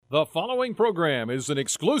The following program is an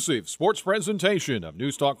exclusive sports presentation of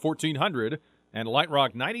News Talk 1400 and Light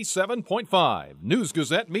Rock 97.5 News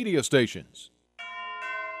Gazette media stations.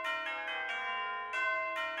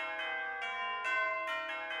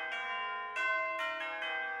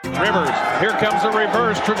 Rivers, here comes the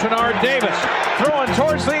reverse to Jannard Davis, throwing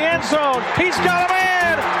towards the end zone. He's got a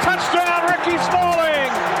man! Touchdown, Ricky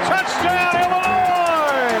Smalling! Touchdown,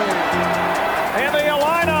 Illinois! And the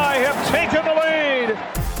Illini have taken the lead.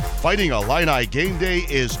 Fighting Illini Game Day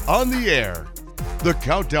is on the air. The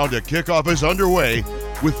countdown to kickoff is underway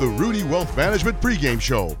with the Rudy Wealth Management pregame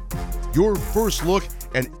show. Your first look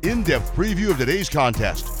and in-depth preview of today's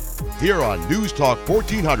contest. Here on News Talk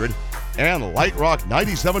 1400 and Light Rock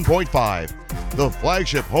 97.5, the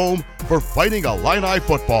flagship home for Fighting Illini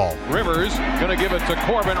football. Rivers going to give it to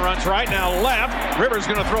Corbin, runs right now left. Rivers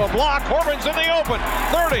going to throw a block. Corbin's in the open.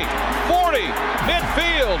 30, 40,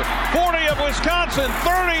 midfield, 40 of Wisconsin,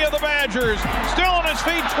 30 of the Badgers. Still on his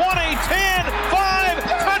feet, 20, 10, 5,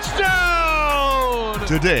 touchdown!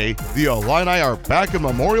 Today, the Illini are back in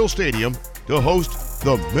Memorial Stadium to host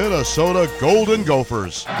the Minnesota Golden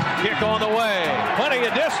Gophers. Kick on the way. Plenty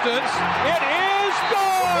of distance. It is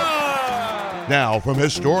gone! Now, from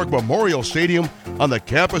historic Memorial Stadium on the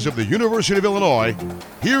campus of the University of Illinois,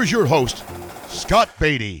 here's your host, Scott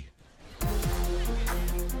Beatty.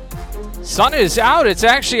 Sun is out. It's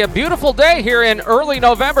actually a beautiful day here in early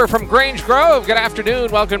November from Grange Grove. Good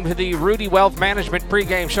afternoon. Welcome to the Rudy Wealth Management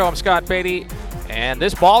pregame show. I'm Scott Beatty. And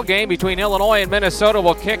this ball game between Illinois and Minnesota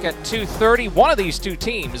will kick at 2:30. One of these two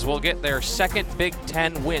teams will get their second Big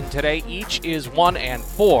Ten win today. Each is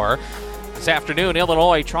 1-4. This afternoon,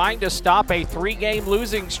 Illinois trying to stop a three-game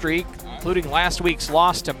losing streak, including last week's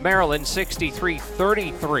loss to Maryland,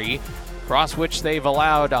 63-33, across which they've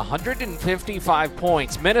allowed 155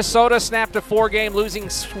 points. Minnesota snapped a four-game losing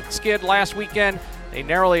skid last weekend. They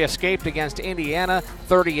narrowly escaped against Indiana,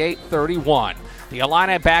 38-31. The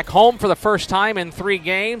Illini back home for the first time in 3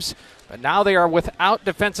 games, but now they are without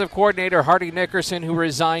defensive coordinator Hardy Nickerson, who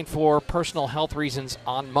resigned for personal health reasons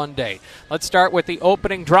on Monday. Let's start with the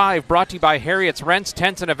opening drive, brought to you by Harriet's Rents,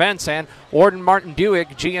 Tents, and Events, and Orden Martin Buick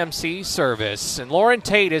GMC Service. And Lauren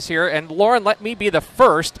Tate is here, and Lauren, let me be the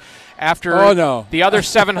first after the other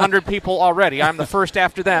 700 people already. I'm the first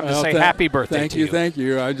after them to say happy birthday to you. Thank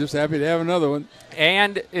you. I'm just happy to have another one.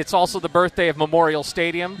 And it's also the birthday of Memorial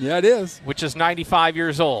Stadium. Yeah, it is. Which is 95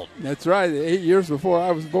 years old. That's right. 8 years before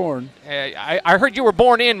I was born. I heard you were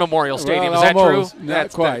born in Memorial Stadium. Well, is that almost. true?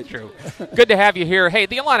 Not quite. That's true. Good to have you here. Hey,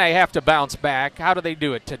 the Illini have to bounce back. How do they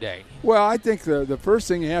do it today? Well, I think the first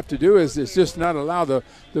thing you have to do is just not allow the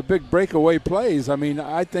big breakaway plays. I mean,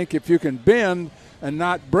 I think if you can bend and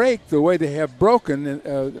not break the way they have broken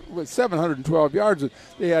with 712 yards.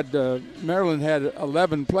 They had Maryland had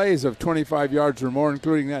 11 plays of 25 yards or more,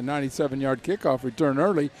 including that 97-yard kickoff return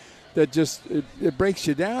early. That just it breaks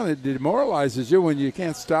you down. It demoralizes you when you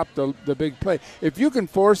can't stop the big play. If you can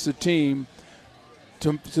force a team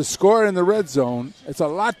to score in the red zone, it's a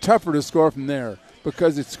lot tougher to score from there,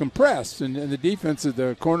 because it's compressed and the defense,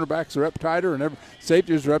 the cornerbacks are up tighter and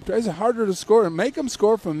safeties are up tighter. It's harder to score, and make them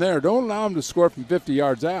score from there. Don't allow them to score from 50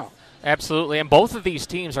 yards out. Absolutely, and both of these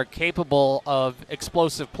teams are capable of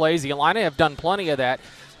explosive plays. The Illini have done plenty of that,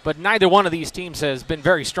 but neither one of these teams has been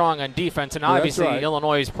very strong on defense, and obviously right.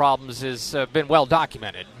 Illinois' problems has been well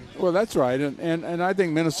documented. Well, that's right, and I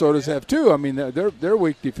think Minnesota's have too. I mean, they're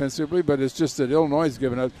weak defensively, but it's just that Illinois has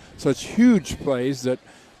given us such huge plays that.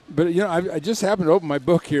 But, you know, I just happened to open my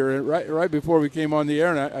book here right before we came on the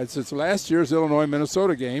air, and it's last year's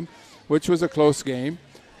Illinois-Minnesota game, which was a close game.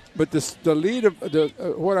 But the lead of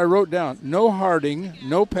what I wrote down, no Harding,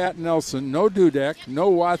 no Pat Nelson, no Dudek, no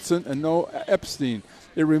Watson, and no Epstein.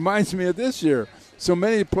 It reminds me of this year. So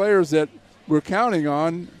many players that we're counting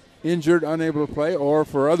on, injured, unable to play, or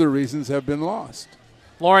for other reasons have been lost.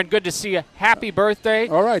 Lauren, good to see you. Happy birthday.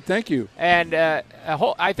 All right, thank you. And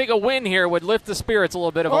I think a win here would lift the spirits a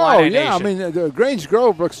little bit of Illini Nation. I mean, the Grange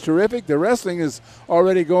Grove looks terrific. The wrestling is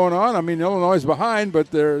already going on. I mean, Illinois is behind,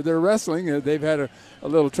 but they're wrestling. They've had a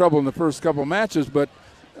little trouble in the first couple matches, but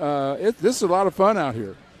this is a lot of fun out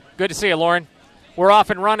here. Good to see you, Lauren. We're off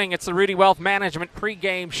and running. It's the Rudy Wealth Management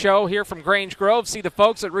pregame show here from Grange Grove. See the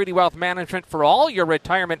folks at Rudy Wealth Management for all your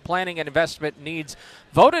retirement planning and investment needs.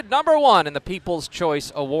 Voted number 1 in the People's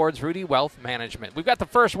Choice Awards, Rudy Wealth Management. We've got the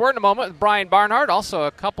first word in a moment with Brian Barnhart. Also,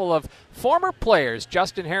 a couple of former players,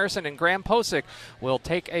 Justin Harrison and Graham Posick, will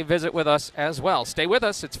take a visit with us as well. Stay with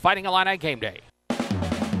us. It's Fighting Illini Game Day.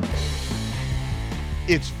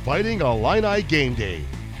 It's Fighting Illini Game Day.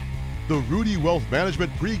 The Rudy Wealth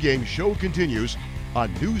Management pregame show continues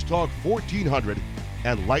on News Talk 1400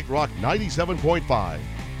 and Light Rock 97.5.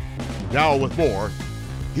 Now with more,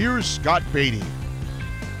 here's Scott Beatty.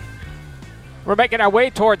 We're making our way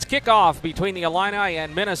towards kickoff between the Illini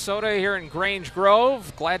and Minnesota here in Grange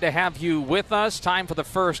Grove. Glad to have you with us. Time for the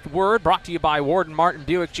first word, brought to you by Warden Martin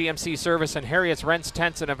Buick GMC Service and Harriet's Rents,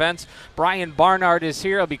 Tents, and Events. Brian Barnard is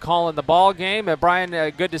here. He'll be calling the ball game. Brian,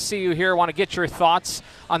 good to see you here. I want to get your thoughts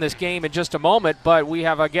on this game in just a moment, but we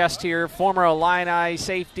have a guest here, former Illini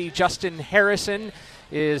safety Justin Harrison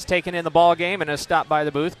is taking in the ball game and has stopped by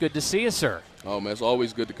the booth. Good to see you, sir. Oh, man, it's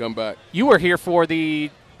always good to come back. You were here for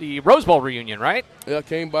the Rose Bowl reunion, right? Yeah, I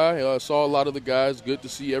came by, saw a lot of the guys. Good to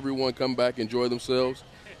see everyone come back, enjoy themselves.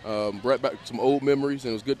 Brought back some old memories,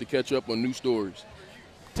 and it was good to catch up on new stories.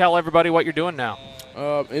 Tell everybody what you're doing now.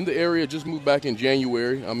 In the area, just moved back in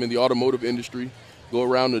January. I'm in the automotive industry. Go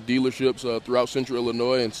around the dealerships throughout Central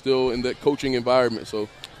Illinois and still in that coaching environment, so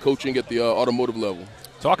coaching at the automotive level.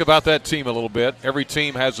 Talk about that team a little bit. Every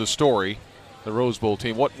team has a story, the Rose Bowl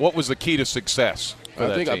team. What was the key to success?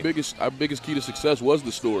 I think our biggest key to success was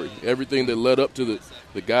the story. Everything that led up to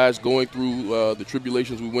the guys going through the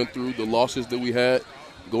tribulations we went through, the losses that we had,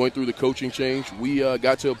 going through the coaching change. We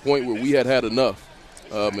got to a point where we had enough.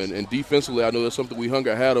 And defensively, I know that's something we hung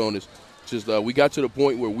our hat on. Is just we got to the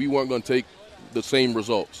point where we weren't going to take the same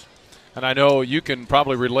results. And I know you can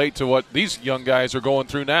probably relate to what these young guys are going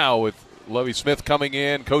through now with Lovie Smith coming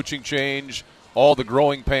in, coaching change, all the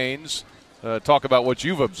growing pains. Talk about what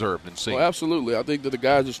you've observed and seen. Well, absolutely. I think that the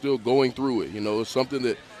guys are still going through it. You know, it's something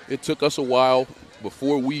that it took us a while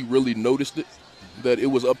before we really noticed it, that it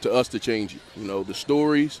was up to us to change it. You know, the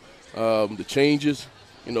stories, the changes,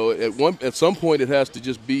 you know, at some point it has to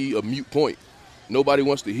just be a moot point. Nobody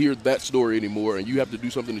wants to hear that story anymore, and you have to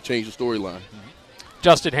do something to change the storyline.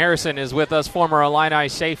 Justin Harrison is with us, former Illini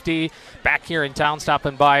safety, back here in town,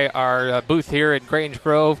 stopping by our booth here at Grange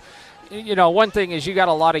Grove. You know, one thing is you got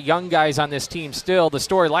a lot of young guys on this team still. The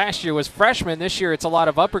story last year was freshmen. This year it's a lot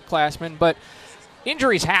of upperclassmen. But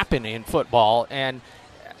injuries happen in football, and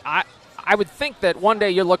I would think that one day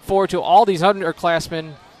you'll look forward to all these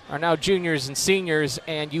underclassmen are now juniors and seniors,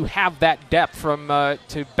 and you have that depth from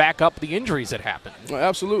to back up the injuries that happen. Well,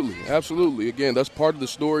 absolutely. Again, that's part of the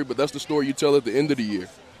story, but that's the story you tell at the end of the year.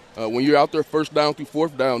 When you're out there first down through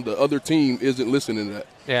fourth down, the other team isn't listening to that.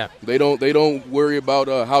 Yeah. They don't worry about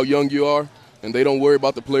how young you are, and they don't worry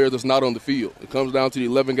about the player that's not on the field. It comes down to the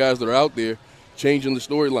 11 guys that are out there changing the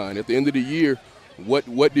storyline. At the end of the year,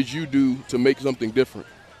 what did you do to make something different?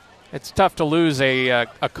 It's tough to lose a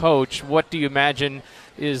coach. What do you imagine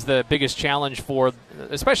is the biggest challenge for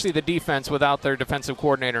especially the defense without their defensive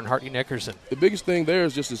coordinator in Hartley Nickerson? The biggest thing there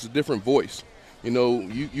is just it's a different voice. You know,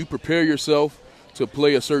 you prepare yourself to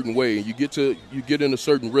play a certain way, and you get in a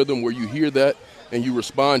certain rhythm where you hear that and you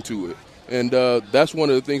respond to it. And that's one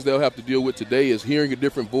of the things they'll have to deal with today is hearing a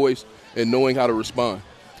different voice and knowing how to respond.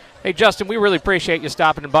 Hey, Justin, we really appreciate you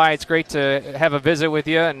stopping by. It's great to have a visit with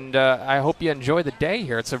you, and I hope you enjoy the day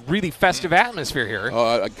here. It's a really festive atmosphere here.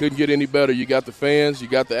 I couldn't get any better. You got the fans, you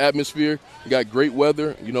got the atmosphere, you got great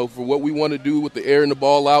weather. You know, for what we want to do with the air and the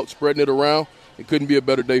ball out, spreading it around, it couldn't be a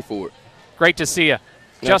better day for it. Great to see you.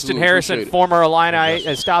 Justin Absolutely. Harrison, former Illini,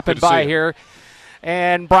 is stopping by here.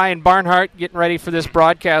 And Brian Barnhart getting ready for this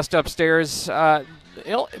broadcast upstairs.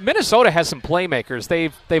 Minnesota has some playmakers.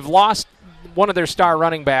 They've lost one of their star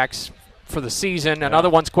running backs for the season.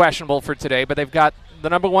 Another one's questionable for today, but they've got the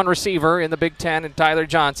number one receiver in the Big Ten in Tyler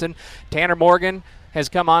Johnson. Tanner Morgan has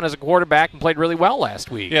come on as a quarterback and played really well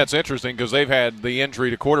last week. Yeah, it's interesting because they've had the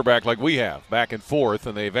injury to quarterback like we have, back and forth,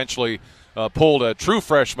 and they eventually pulled a true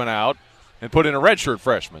freshman out and put in a redshirt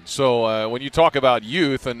freshman. So when you talk about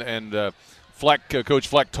youth and Coach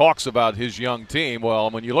Fleck talks about his young team, well,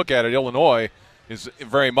 when you look at it, Illinois is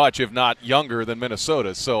very much, if not younger, than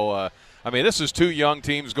Minnesota. So, I mean, this is two young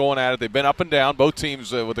teams going at it. They've been up and down, both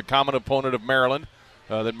teams with a common opponent of Maryland,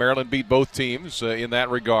 that Maryland beat both teams in that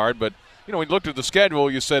regard. But, you know, when you looked at the schedule,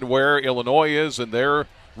 you said where Illinois is in their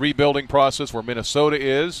rebuilding process, where Minnesota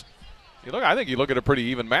is. I think you look at a pretty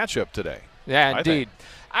even matchup today. Yeah, indeed.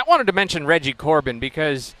 I wanted to mention Reggie Corbin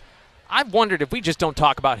because I've wondered if we just don't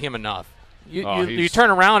talk about him enough. You turn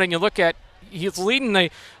around and you look at he's leading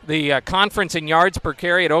the conference in yards per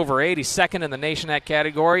carry at over 8. He's second in the nation in that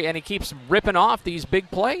category, and he keeps ripping off these big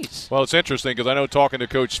plays. Well, it's interesting because I know talking to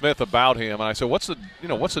Coach Smith about him, and I said, what's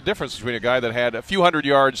the difference between a guy that had a few hundred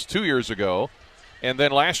yards 2 years ago, and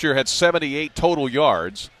then last year had 78 total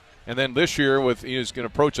yards, and then this year he's going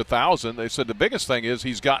to approach 1,000. They said the biggest thing is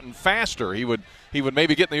he's gotten faster. He would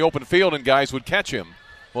maybe get in the open field and guys would catch him.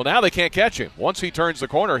 Well, now they can't catch him. Once he turns the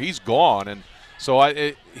corner, he's gone. And so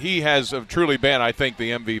he has truly been, I think,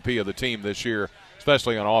 the MVP of the team this year,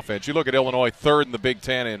 especially on offense. You look at Illinois, third in the Big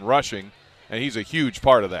Ten in rushing, and he's a huge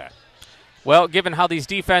part of that. Well, given how these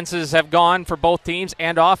defenses have gone for both teams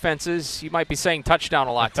and offenses, you might be saying touchdown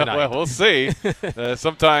a lot tonight. Well, we'll see.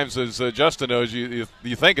 Sometimes, as Justin knows, you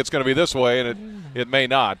think it's going to be this way, and it may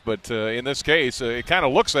not. But in this case, it kind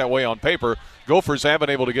of looks that way on paper. Gophers have been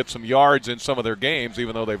able to get some yards in some of their games,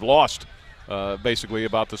 even though they've lost basically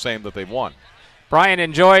about the same that they've won. Brian,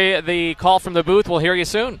 enjoy the call from the booth. We'll hear you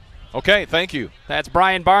soon. Okay, thank you. That's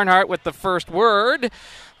Brian Barnhart with the first word.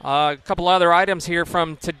 A couple other items here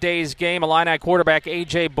from today's game. Illini quarterback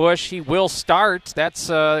A.J. Bush, he will start. That's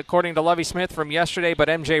according to Lovie Smith from yesterday, but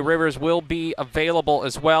M.J. Rivers will be available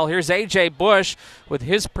as well. Here's A.J. Bush with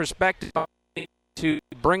his perspective to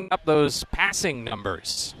bring up those passing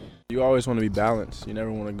numbers. You always want to be balanced. You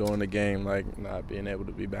never want to go in the game like not being able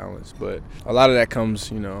to be balanced. But a lot of that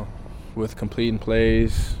comes, with completing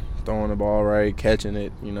plays, throwing the ball right, catching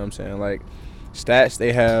it, you know what I'm saying? Like, stats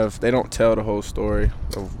they don't tell the whole story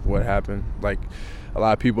of what happened. Like, a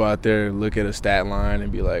lot of people out there look at a stat line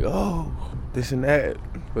and be like, oh, this and that,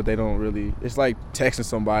 but they don't really. It's like texting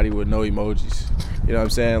somebody with no emojis. You know what I'm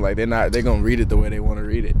saying? Like, they're going to read it the way they want to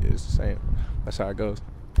read it. It's the same. That's how it goes.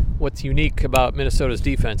 What's unique about Minnesota's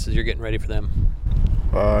defense as you're getting ready for them?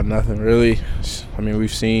 Nothing really. I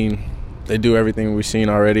mean, they do everything we've seen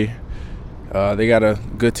already. They got a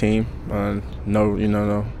good team.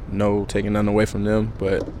 No taking nothing away from them,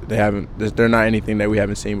 but they're not anything that we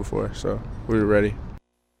haven't seen before, so we're ready.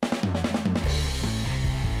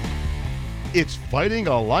 It's Fighting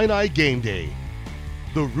Illini Game Day.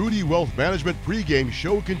 The Rudy Wealth Management pregame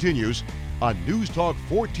show continues on News Talk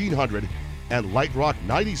 1400 and Light Rock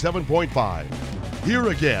 97.5. Here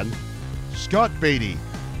again, Scott Beatty.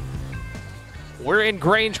 We're in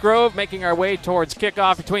Grange Grove, making our way towards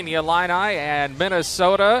kickoff between the Illini and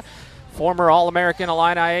Minnesota. Former All-American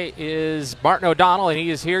Illini is Martin O'Donnell, and he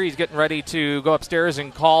is here. He's getting ready to go upstairs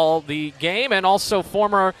and call the game. And also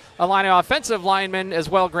former Illini offensive lineman as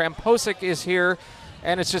well, Graham Posick, is here.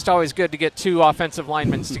 And it's just always good to get two offensive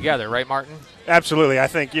linemen together, right, Martin? Absolutely. I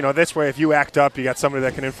think, this way, if you act up, you got somebody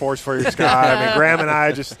that can enforce for you, Scott. I mean, Graham and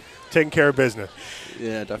I just taking care of business.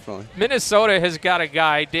 Yeah, definitely. Minnesota has got a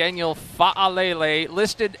guy, Daniel Fa'alele,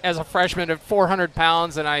 listed as a freshman at 400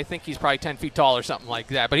 pounds, and I think he's probably 10 feet tall or something like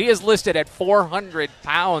that. But he is listed at 400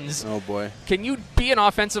 pounds. Oh, boy. Can you be an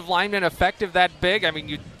offensive lineman effective that big? I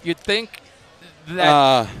mean, you'd think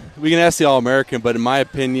that we can ask the All-American, but in my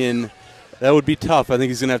opinion, that would be tough. I think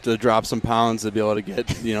he's going to have to drop some pounds to be able to get,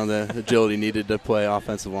 the agility needed to play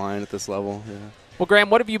offensive line at this level. Yeah. Well, Graham,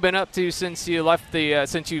 what have you been up to since you left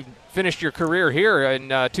since you finished your career here in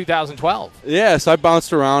 2012? Yeah, so I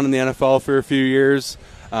bounced around in the NFL for a few years,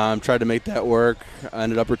 tried to make that work. I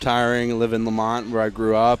ended up retiring, live in Lamont where I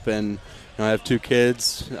grew up, and I have two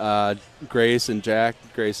kids, Grace and Jack.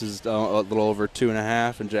 Grace is a little over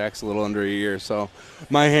 2.5, and Jack's a little under a year. So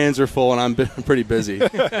my hands are full, and I'm pretty busy.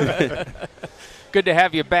 Good to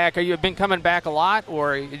have you back. Have you been coming back a lot,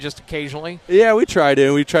 or just occasionally? Yeah, we try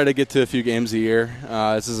to. We try to get to a few games a year.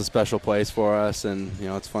 This is a special place for us, and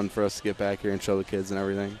it's fun for us to get back here and show the kids and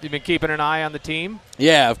everything. You've been keeping an eye on the team?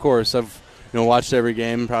 Yeah, of course. I've watched every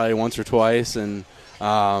game probably once or twice, and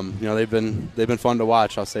they've been fun to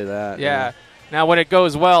watch. I'll say that. Yeah. Now, when it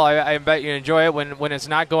goes well, I bet you enjoy it. When it's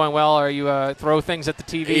not going well, are you throw things at the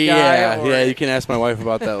TV guy? Yeah, you can ask my wife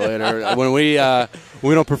about that later. When we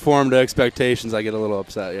don't perform to expectations, I get a little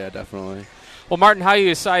upset. Yeah, definitely. Well, Martin, how are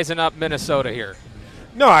you sizing up Minnesota here?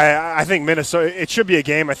 No, I think Minnesota, it should be a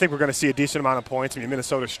game. I think we're going to see a decent amount of points. I mean,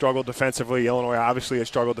 Minnesota struggled defensively. Illinois obviously has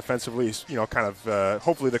struggled defensively.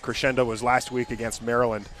 Hopefully the crescendo was last week against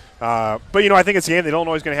Maryland. But I think it's a game that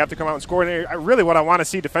Illinois is going to have to come out and score. And really what I want to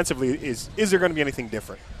see defensively is there going to be anything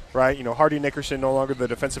different, right? Hardy Nickerson no longer the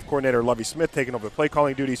defensive coordinator, Lovie Smith taking over the play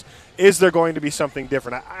calling duties. Is there going to be something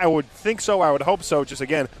different? I would think so. I would hope so. Just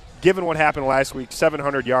again, given what happened last week,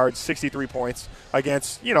 700 yards, 63 points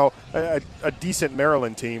against, a decent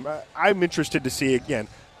Maryland team, I'm interested to see, again,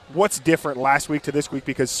 what's different last week to this week,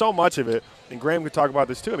 because so much of it, and Graham could talk about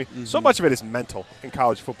this too, so much of it is mental in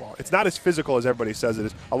college football. It's not as physical as everybody says it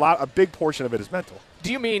is. A big portion of it is mental.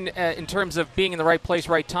 Do you mean in terms of being in the right place,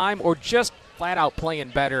 right time, or just flat out playing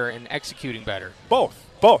better and executing better? Both.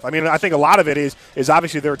 I mean, I think a lot of it is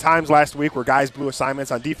obviously there were times last week where guys blew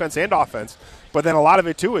assignments on defense and offense, but then a lot of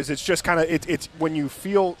it too is it's just kind of it's when you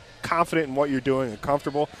feel confident in what you're doing and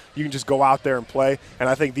comfortable, you can just go out there and play. And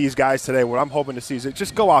I think these guys today, what I'm hoping to see is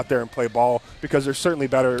just go out there and play ball, because they're certainly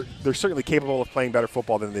capable of playing better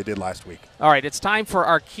football than they did last week. All right, it's time for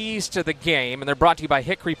our keys to the game, and they're brought to you by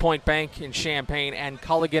Hickory Point Bank in Champaign and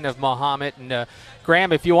Culligan of Mahomet. And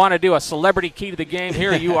Graham, if you want to do a celebrity key to the game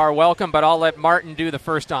here, you are welcome, but I'll let Martin do the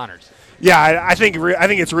first honors. Yeah, I think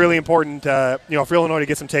it's really important, for Illinois to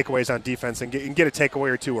get some takeaways on defense and get a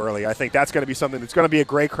takeaway or two early. I think that's going to be something that's going to be a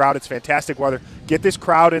great crowd. It's fantastic weather. Get this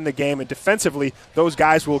crowd in the game, and defensively, those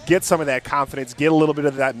guys will get some of that confidence, get a little bit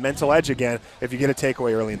of that mental edge again if you get a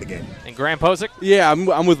takeaway early in the game. And Graham Posick? Yeah,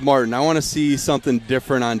 I'm with Martin. I want to see something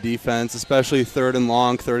different on defense, especially third and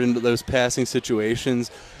long, third into those passing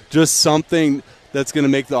situations. Just something that's going to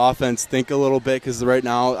make the offense think a little bit, because right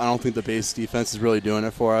now I don't think the base defense is really doing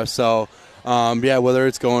it for us. So, whether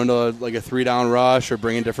it's going to like a 3-down rush or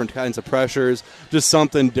bringing different kinds of pressures, just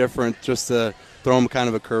something different just to throw them kind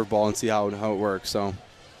of a curveball and see how it works. So,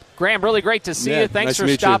 Graham, really great to see you. Thanks nice for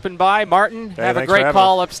to meet stopping by. Martin, Hey, have a thanks great for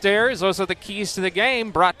call having upstairs. Those are the keys to the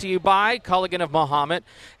game, brought to you by Culligan of Mahomet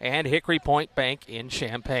and Hickory Point Bank in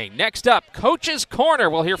Champaign. Next up, Coach's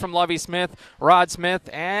Corner. We'll hear from Lovie Smith, Rod Smith,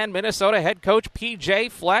 and Minnesota head coach P.J.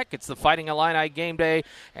 Fleck. It's the Fighting Illini Game Day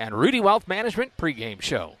and Rudy Wealth Management pregame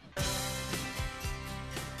show.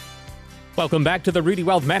 Welcome back to the Rudy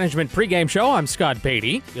Wealth Management pregame show. I'm Scott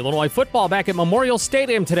Beatty. Illinois football back at Memorial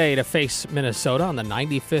Stadium today to face Minnesota on the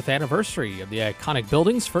 95th anniversary of the iconic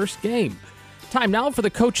building's first game. Time now for the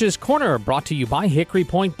Coach's Corner, brought to you by Hickory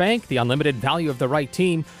Point Bank, the unlimited value of the right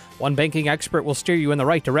team. One banking expert will steer you in the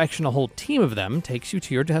right direction. A whole team of them takes you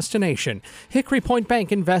to your destination. Hickory Point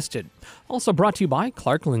Bank Invested. Also brought to you by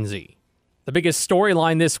Clark Lindsey. The biggest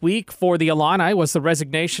storyline this week for the Illini was the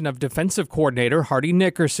resignation of defensive coordinator Hardy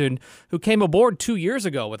Nickerson, who came aboard 2 years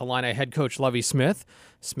ago with Illini head coach Lovie Smith.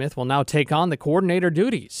 Smith will now take on the coordinator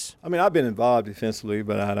duties. I mean, I've been involved defensively,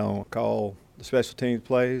 but I don't call the special teams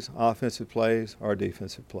plays, offensive plays, or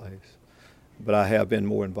defensive plays. But I have been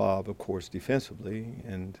more involved, of course, defensively,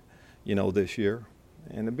 and, this year.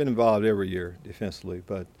 And I've been involved every year defensively,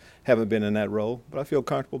 but haven't been in that role. But I feel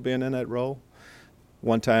comfortable being in that role.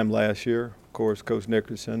 One time last year, of course, Coach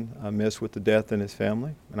Nickerson missed with the death in his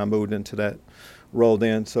family, and I moved into that role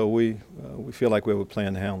then, so we feel like we have a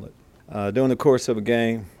plan to handle it. During the course of a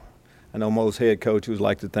game, I know most head coaches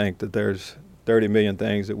like to think that there's 30 million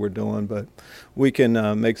things that we're doing, but we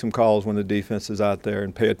can make some calls when the defense is out there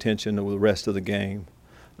and pay attention to the rest of the game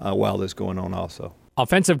while this is going on also.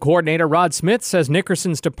 Offensive coordinator Rod Smith says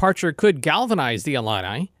Nickerson's departure could galvanize the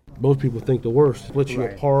Illini. Most people think the worst. Splits you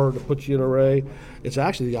apart, it puts you in an array. It's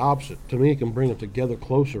actually the opposite. To me, it can bring them together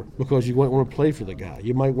closer because you might want to play for the guy.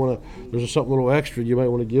 You might want to, there's something a little extra you might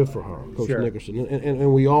want to give for her, Coach Nickerson.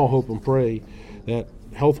 And we all hope and pray that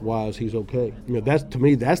health-wise he's okay. That's, to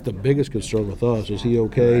me, that's the biggest concern with us. Is he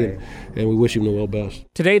okay? And we wish him the well best.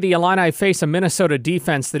 Today, the Illini face a Minnesota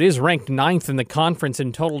defense that is ranked 9th in the conference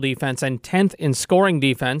in total defense and 10th in scoring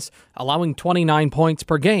defense, allowing 29 points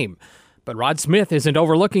per game. But Rod Smith isn't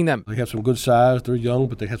overlooking them. They have some good size. They're young,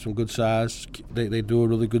 but they have some good size. They do a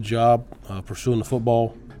really good job pursuing the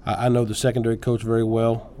football. I know the secondary coach very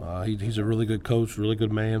well. He's a really good coach, really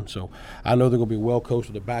good man. So I know they're going to be well coached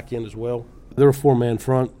with the back end as well. They're a 4-man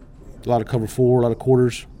front, a lot of cover 4, a lot of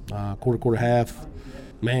quarters, quarter, half,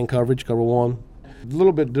 man coverage, cover 1. A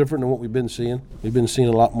little bit different than what we've been seeing. We've been seeing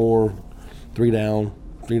a lot more 3-down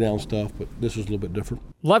stuff, but this is a little bit different.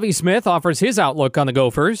 Lovie Smith offers his outlook on the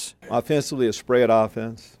Gophers. Offensively, a spread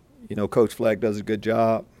offense. Coach Fleck does a good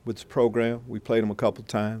job with his program. We played them a couple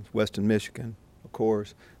times, Western Michigan, of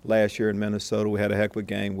course. Last year in Minnesota, we had a heck of a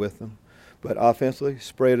game with them. But offensively,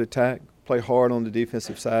 spread attack, play hard on the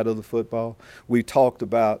defensive side of the football. We talked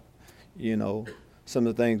about, some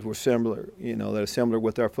of the things were similar, that are similar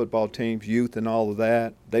with our football teams, youth and all of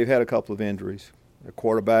that. They've had a couple of injuries. Their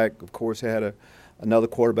quarterback, of course, had another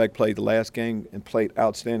quarterback played the last game and played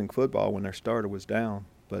outstanding football when their starter was down.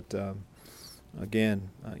 But,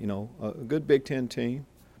 again, a good Big Ten team.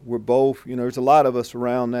 We're both, there's a lot of us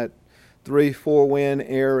around that 3-4 win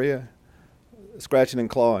area, scratching and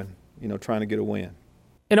clawing, trying to get a win.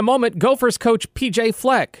 In a moment, Gophers coach P.J.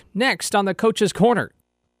 Fleck, next on the Coach's Corner.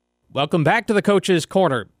 Welcome back to the Coach's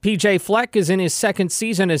Corner. P.J. Fleck is in his second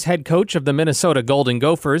season as head coach of the Minnesota Golden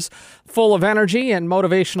Gophers. Full of energy and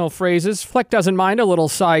motivational phrases, Fleck doesn't mind a little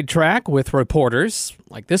sidetrack with reporters,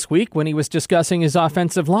 like this week when he was discussing his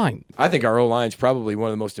offensive line. I think our O-line is probably one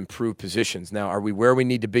of the most improved positions. Now, are we where we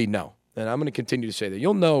need to be? No. And I'm going to continue to say that.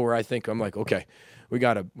 You'll know where I think I'm like, okay, we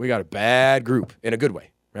got a bad group in a good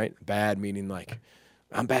way, right? Bad meaning like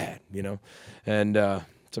I'm bad, And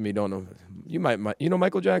some of you don't know. You know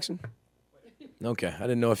Michael Jackson? Okay, I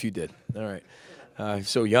didn't know if you did. All right.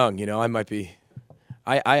 So young, I might be.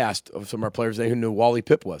 I asked some of our players who knew who Wally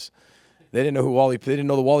Pipp was. They didn't know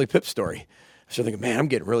the Wally Pipp story. So thinking, man, I'm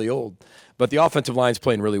getting really old. But the offensive line's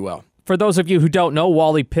playing really well. For those of you who don't know,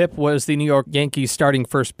 Wally Pipp was the New York Yankees starting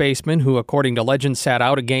first baseman who, according to legend, sat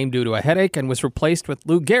out a game due to a headache and was replaced with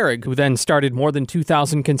Lou Gehrig, who then started more than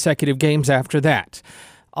 2,000 consecutive games after that.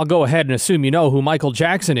 I'll go ahead and assume you know who Michael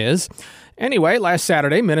Jackson is. Anyway, last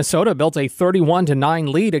Saturday, Minnesota built a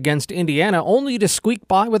 31-9 lead against Indiana, only to squeak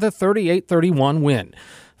by with a 38-31 win.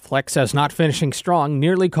 Fleck says not finishing strong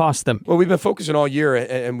nearly cost them. Well, we've been focusing all year,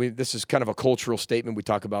 and this is kind of a cultural statement. We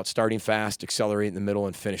talk about starting fast, accelerate in the middle,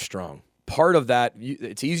 and finish strong. Part of that,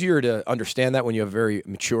 it's easier to understand that when you have a very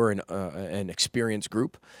mature and experienced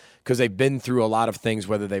group, because they've been through a lot of things,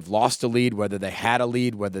 whether they've lost a lead, whether they had a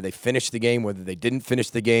lead, whether they finished the game, whether they didn't finish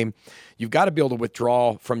the game. You've got to be able to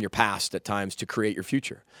withdraw from your past at times to create your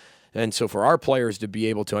future. And so for our players to be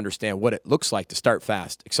able to understand what it looks like to start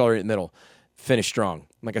fast, accelerate in the middle, finish strong.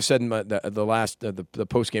 Like I said in the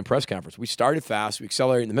post-game press conference, we started fast, we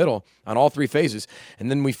accelerated in the middle on all three phases,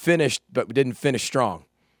 and then we finished, but we didn't finish strong.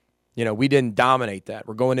 You know, we didn't dominate that.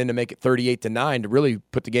 We're going in to make it 38-9 to really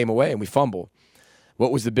put the game away, and we fumble.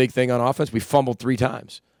 What was the big thing on offense? We fumbled 3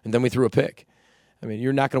 times, and then we threw a pick. I mean,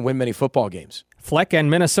 you're not going to win many football games. Fleck and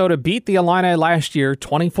Minnesota beat the Illini last year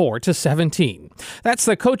 24-17. That's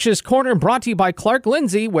the Coach's Corner, brought to you by Clark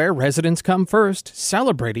Lindsey, where residents come first,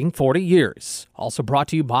 celebrating 40 years. Also brought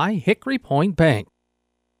to you by Hickory Point Bank.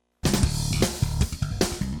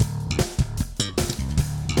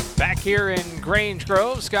 Back here in Grange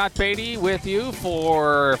Grove, Scott Beatty with you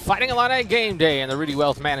for Fighting Illini Game Day and the Rudy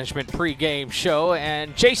Wealth Management pregame show.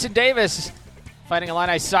 And Jason Davis, Fighting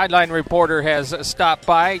Illini sideline reporter, has stopped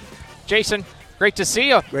by. Jason, great to see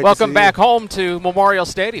you. Welcome back home to Memorial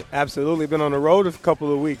Stadium. Absolutely. Been on the road a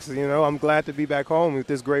couple of weeks. You know, I'm glad to be back home with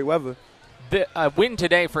this great weather. The win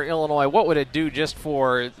today for Illinois, what would it do just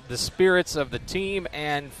for the spirits of the team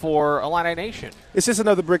and for Illini Nation? It's just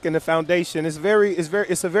another brick in the foundation. It's a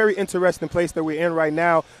very interesting place that we're in right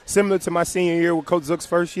now, similar to my senior year with Coach Zook's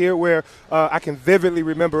first year, where I can vividly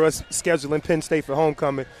remember us scheduling Penn State for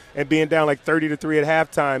homecoming and being down like 30-3 at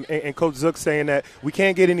halftime, and Coach Zook saying that we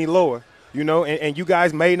can't get any lower. You know, and you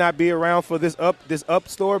guys may not be around for this up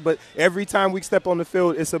store, but every time we step on the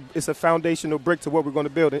field, it's a foundational brick to what we're going to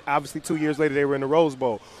build. And obviously, 2 years later, they were in the Rose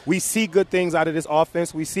Bowl. We see good things out of this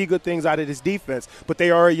offense. We see good things out of this defense, but they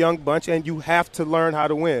are a young bunch, and you have to learn how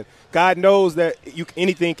to win. God knows that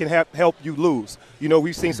anything can help you lose. You know,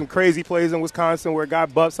 we've seen some crazy plays in Wisconsin where a guy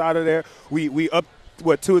busts out of there. We up 2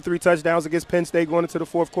 or 3 touchdowns against Penn State going into the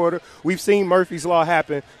fourth quarter. We've seen Murphy's Law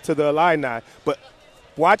happen to the Illini, but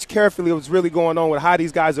watch carefully what's really going on with how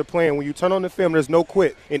these guys are playing. When you turn on the film, there's no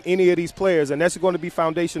quit in any of these players, and that's going to be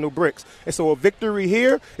foundational bricks. And so a victory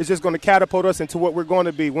here is just going to catapult us into what we're going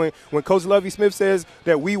to be. When Coach Lovie Smith says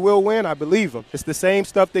that we will win, I believe him. It's the same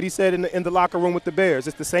stuff that he said in the locker room with the Bears.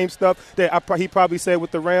 It's the same stuff that he probably said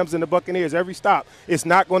with the Rams and the Buccaneers. Every stop, it's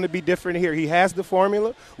not going to be different here. He has the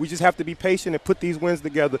formula. We just have to be patient and put these wins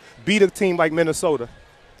together. Beat a team like Minnesota.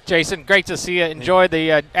 Jason, great to see you. Enjoy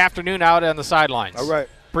the afternoon out on the sidelines. All right.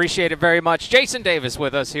 Appreciate it very much. Jason Davis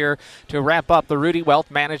with us here to wrap up the Rudy Wealth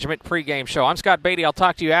Management pregame show. I'm Scott Beatty. I'll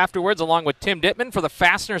talk to you afterwards along with Tim Dittman for the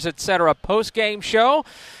Fasteners Etc. postgame show.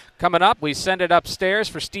 Coming up, we send it upstairs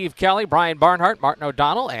for Steve Kelly, Brian Barnhart, Martin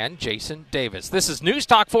O'Donnell, and Jason Davis. This is News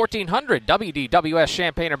Talk 1400, WDWS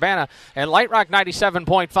Champaign-Urbana, and Light Rock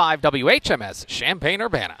 97.5 WHMS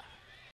Champaign-Urbana.